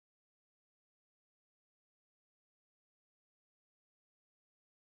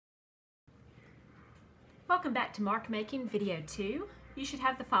Welcome back to Mark Making Video 2. You should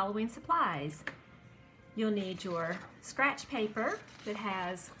have the following supplies. You'll need your scratch paper that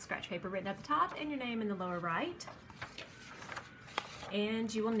has scratch paper written at the top and your name in the lower right.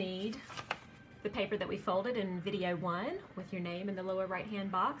 And you will need the paper that we folded in Video 1 with your name in the lower right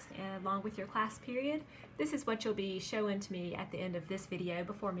hand box and along with your class period. This is what you'll be showing to me at the end of this video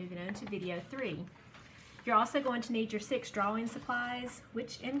before moving on to Video 3. You're also going to need your 6 drawing supplies,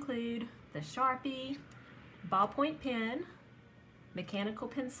 which include the Sharpie, ballpoint pen, mechanical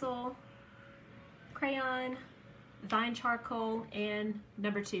pencil, crayon, vine charcoal, and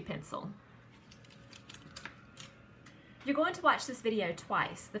number 2 pencil. You're going to watch this video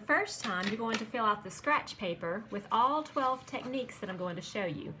twice. The first time you're going to fill out the scratch paper with all 12 techniques that I'm going to show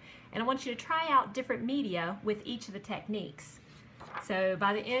you. And I want you to try out different media with each of the techniques. So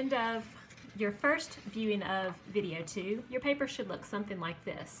by the end of your first viewing of Video 2, your paper should look something like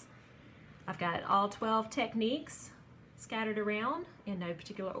this. I've got all 12 techniques scattered around in no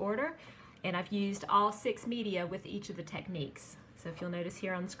particular order, and I've used all 6 media with each of the techniques. So if you'll notice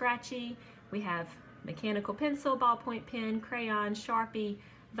here on Scratchy, we have mechanical pencil, ballpoint pen, crayon, Sharpie,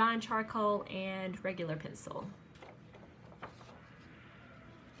 vine charcoal, and regular pencil.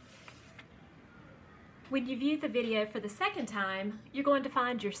 When you view the video for the second time, you're going to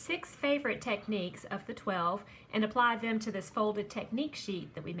find your 6 favorite techniques of the 12 and apply them to this folded technique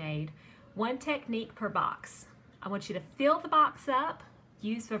sheet that we made. 1 technique per box. I want you to fill the box up,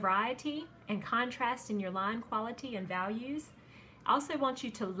 use variety and contrast in your line quality and values. I also want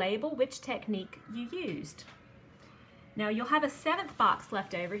you to label which technique you used. Now you'll have a 7th box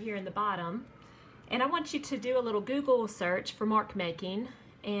left over here in the bottom, and I want you to do a little Google search for mark making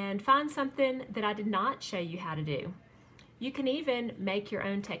and find something that I did not show you how to do. You can even make your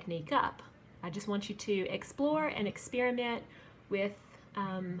own technique up. I just want you to explore and experiment with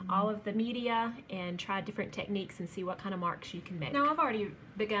all of the media and try different techniques and see what kind of marks you can make. Now I've already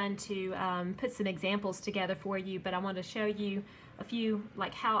begun to put some examples together for you, but I want to show you a few,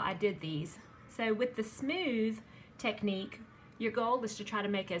 like how I did these. So with the smooth technique, your goal is to try to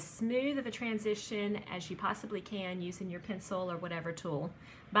make as smooth of a transition as you possibly can using your pencil or whatever tool.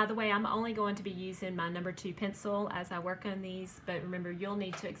 By the way, I'm only going to be using my number 2 pencil as I work on these, but remember, you'll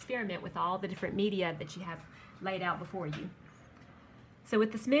need to experiment with all the different media that you have laid out before you. So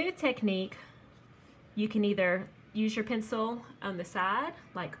with the smooth technique, you can either use your pencil on the side,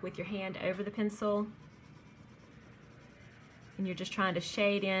 like with your hand over the pencil, and you're just trying to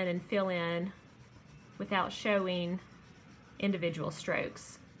shade in and fill in without showing individual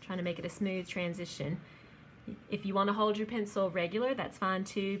strokes, trying to make it a smooth transition. If you want to hold your pencil regular, that's fine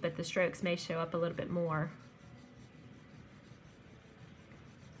too, but the strokes may show up a little bit more.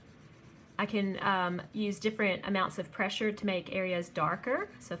 I can use different amounts of pressure to make areas darker.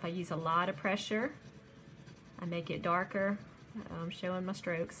 So if I use a lot of pressure, I make it darker. I'm showing my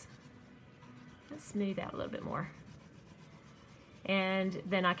strokes. Let's smooth out a little bit more. And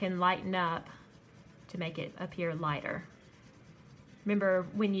then I can lighten up to make it appear lighter. Remember,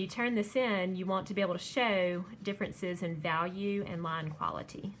 when you turn this in, you want to be able to show differences in value and line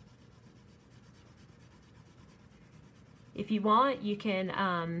quality. If you want, you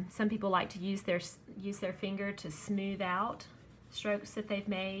can, some people like to use their finger to smooth out strokes that they've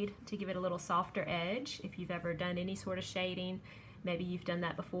made to give it a little softer edge. If you've ever done any sort of shading, maybe you've done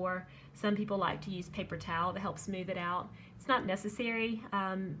that before. Some people like to use paper towel to help smooth it out. It's not necessary,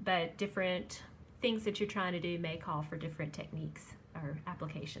 but different things that you're trying to do may call for different techniques or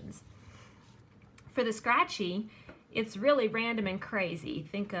applications. For the Scratchy, it's really random and crazy.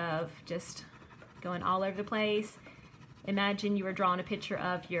 Think of just going all over the place. Imagine you were drawing a picture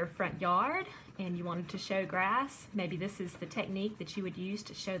of your front yard and you wanted to show grass. Maybe this is the technique that you would use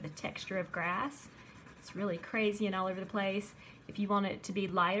to show the texture of grass. It's really crazy and all over the place. If you want it to be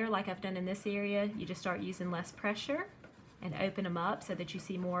lighter, like I've done in this area, you just start using less pressure and open them up so that you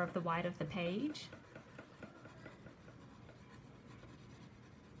see more of the white of the page.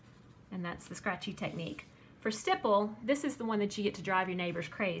 And that's the Scratchy technique. For stipple, this is the one that you get to drive your neighbors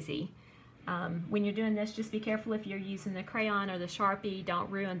crazy. When you're doing this, just be careful if you're using the crayon or the Sharpie. Don't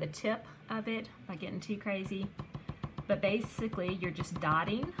ruin the tip of it by getting too crazy. But basically, you're just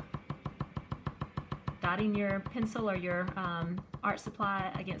dotting your pencil or your art supply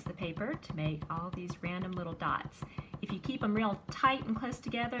against the paper to make all these random little dots. If you keep them real tight and close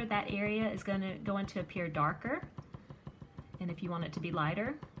together, that area is going to appear darker. And if you want it to be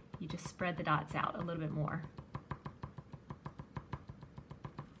lighter, you just spread the dots out a little bit more.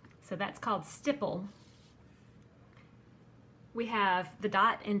 So that's called stipple. We have the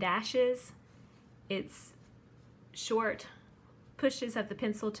dot and dashes. It's short pushes of the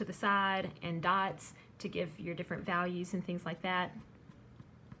pencil to the side and dots to give your different values and things like that.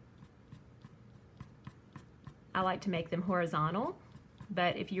 I like to make them horizontal,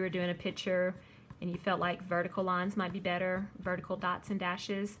 but if you were doing a picture and you felt like vertical lines might be better, vertical dots and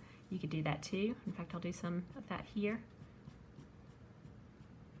dashes, you could do that too. In fact, I'll do some of that here.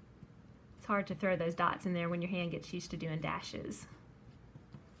 It's hard to throw those dots in there when your hand gets used to doing dashes.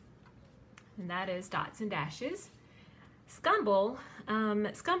 And that is dots and dashes. Scumble,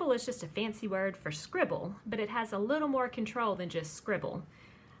 scumble is just a fancy word for scribble, but it has a little more control than just scribble.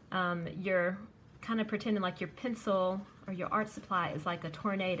 You're kind of pretending like your pencil or your art supply is like a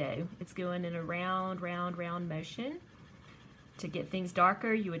tornado. It's going in a round, round, round motion. To get things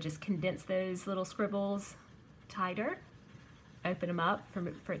darker, you would just condense those little scribbles tighter, open them up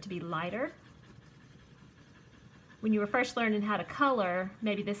for it to be lighter. When you were first learning how to color,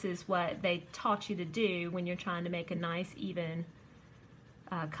 maybe this is what they taught you to do when you're trying to make a nice, even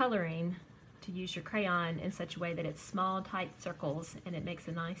coloring, to use your crayon in such a way that it's small, tight circles and it makes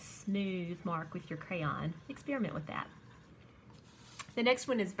a nice, smooth mark with your crayon. Experiment with that. The next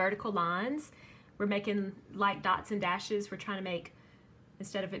one is vertical lines. We're making like dots and dashes. We're trying to make,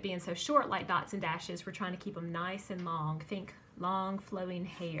 instead of it being so short like dots and dashes, we're trying to keep them nice and long. Think long, flowing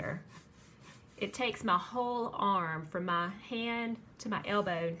hair. It takes my whole arm from my hand to my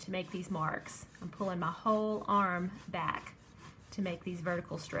elbow to make these marks. I'm pulling my whole arm back to make these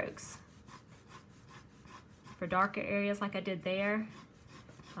vertical strokes. For darker areas like I did there,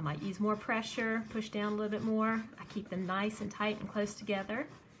 I might use more pressure, push down a little bit more. I keep them nice and tight and close together.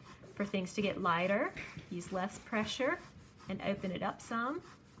 For things to get lighter, use less pressure and open it up some.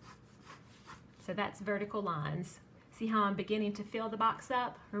 So that's vertical lines. See how I'm beginning to fill the box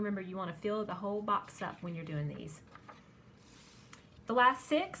up? Remember, you want to fill the whole box up when you're doing these. The last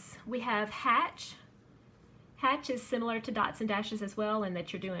 6, we have hatch. Hatch is similar to dots and dashes as well in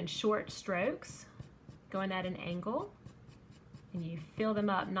that you're doing short strokes, going at an angle, and you fill them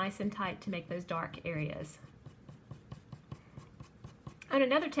up nice and tight to make those dark areas. On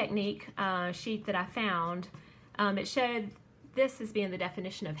another technique sheet that I found, it showed this as being the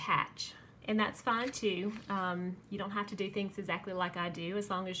definition of hatch. And that's fine too. You don't have to do things exactly like I do as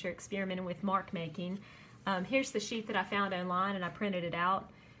long as you're experimenting with mark making. Here's the sheet that I found online and I printed it out.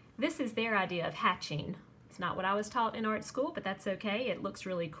 This is their idea of hatching. It's not what I was taught in art school, but that's okay. It looks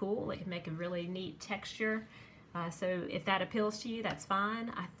really cool. It can make a really neat texture. So if that appeals to you, that's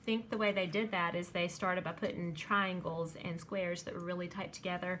fine. I think the way they did that is they started by putting triangles and squares that were really tight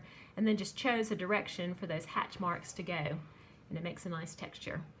together and then just chose a direction for those hatch marks to go. And it makes a nice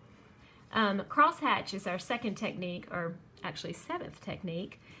texture. Crosshatch is our second technique, or actually 7th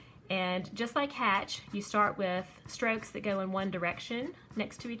technique. And just like hatch, you start with strokes that go in one direction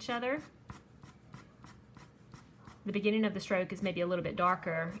next to each other. The beginning of the stroke is maybe a little bit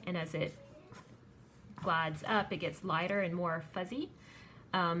darker, and as it glides up, it gets lighter and more fuzzy.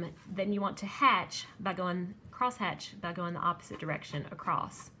 Then you want to hatch by going, crosshatch by going the opposite direction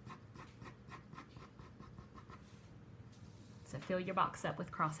across. So fill your box up with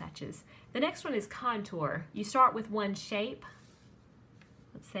crosshatches. The next one is contour. You start with one shape.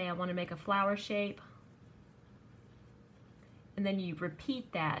 Let's say I want to make a flower shape. And then you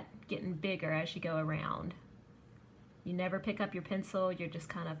repeat that, getting bigger as you go around. You never pick up your pencil, you're just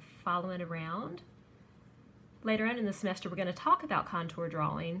kind of following around. Later on in the semester, we're going to talk about contour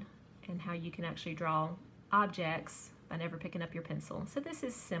drawing and how you can actually draw objects by never picking up your pencil. So this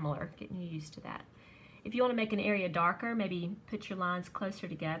is similar, getting you used to that. If you want to make an area darker, maybe put your lines closer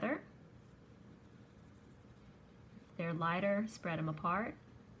together. If they're lighter, spread them apart.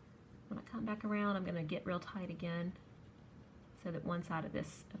 When I come back around, I'm going to get real tight again so that one side of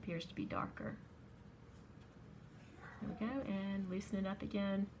this appears to be darker. There we go, and loosen it up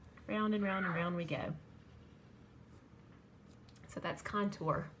again. Round and round and round we go. So that's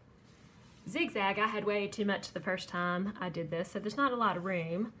contour. Zigzag, I had way too much the first time I did this, so there's not a lot of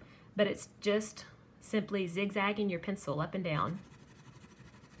room, but it's just simply zigzagging your pencil up and down.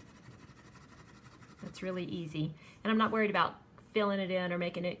 That's really easy. And I'm not worried about filling it in or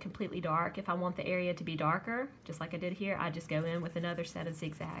making it completely dark. If I want the area to be darker, just like I did here, I just go in with another set of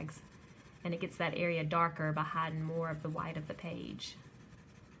zigzags. And it gets that area darker by hiding more of the white of the page.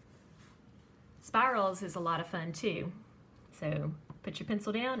 Spirals is a lot of fun too. So put your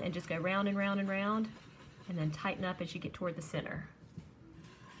pencil down and just go round and round and round, and then tighten up as you get toward the center.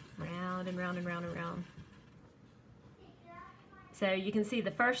 Round and round and round and round. So you can see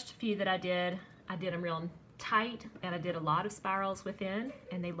the first few that I did them real tight, and I did a lot of spirals within,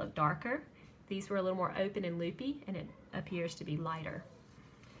 and they look darker. These were a little more open and loopy, and it appears to be lighter.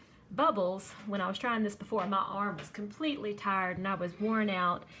 Bubbles, when I was trying this before, my arm was completely tired and I was worn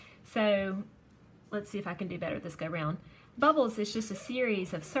out. So let's see if I can do better this go round. Bubbles is just a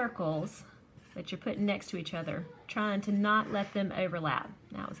series of circles that you're putting next to each other, trying to not let them overlap.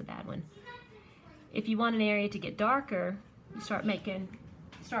 That was a bad one. If you want an area to get darker, you start making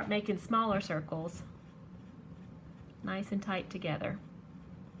smaller circles, nice and tight together.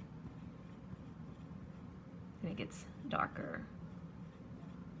 And it gets darker.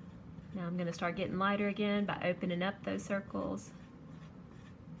 Now I'm going to start getting lighter again by opening up those circles.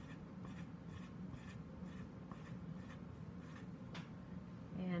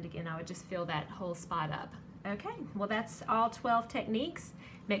 And again, I would just fill that whole spot up. Okay, well that's all 12 techniques.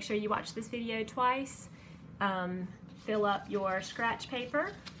 Make sure you watch this video twice. Fill up your scratch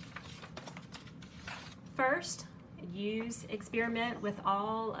paper first. Experiment with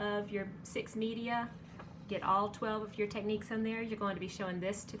all of your 6 media. Get all 12 of your techniques in there. You're going to be showing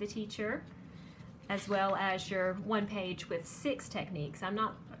this to the teacher, as well as your 1 page with 6 techniques.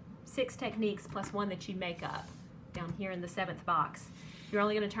 6 techniques plus 1 that you make up down here in the 7th box. You're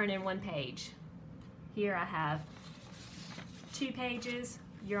only going to turn in 1 page. Here I have 2 pages.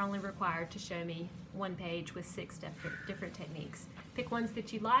 You're only required to show me 1 page with 6 different techniques. Pick ones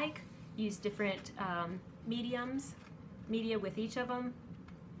that you like. Use different media with each of them,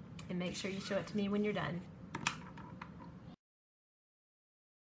 and make sure you show it to me when you're done.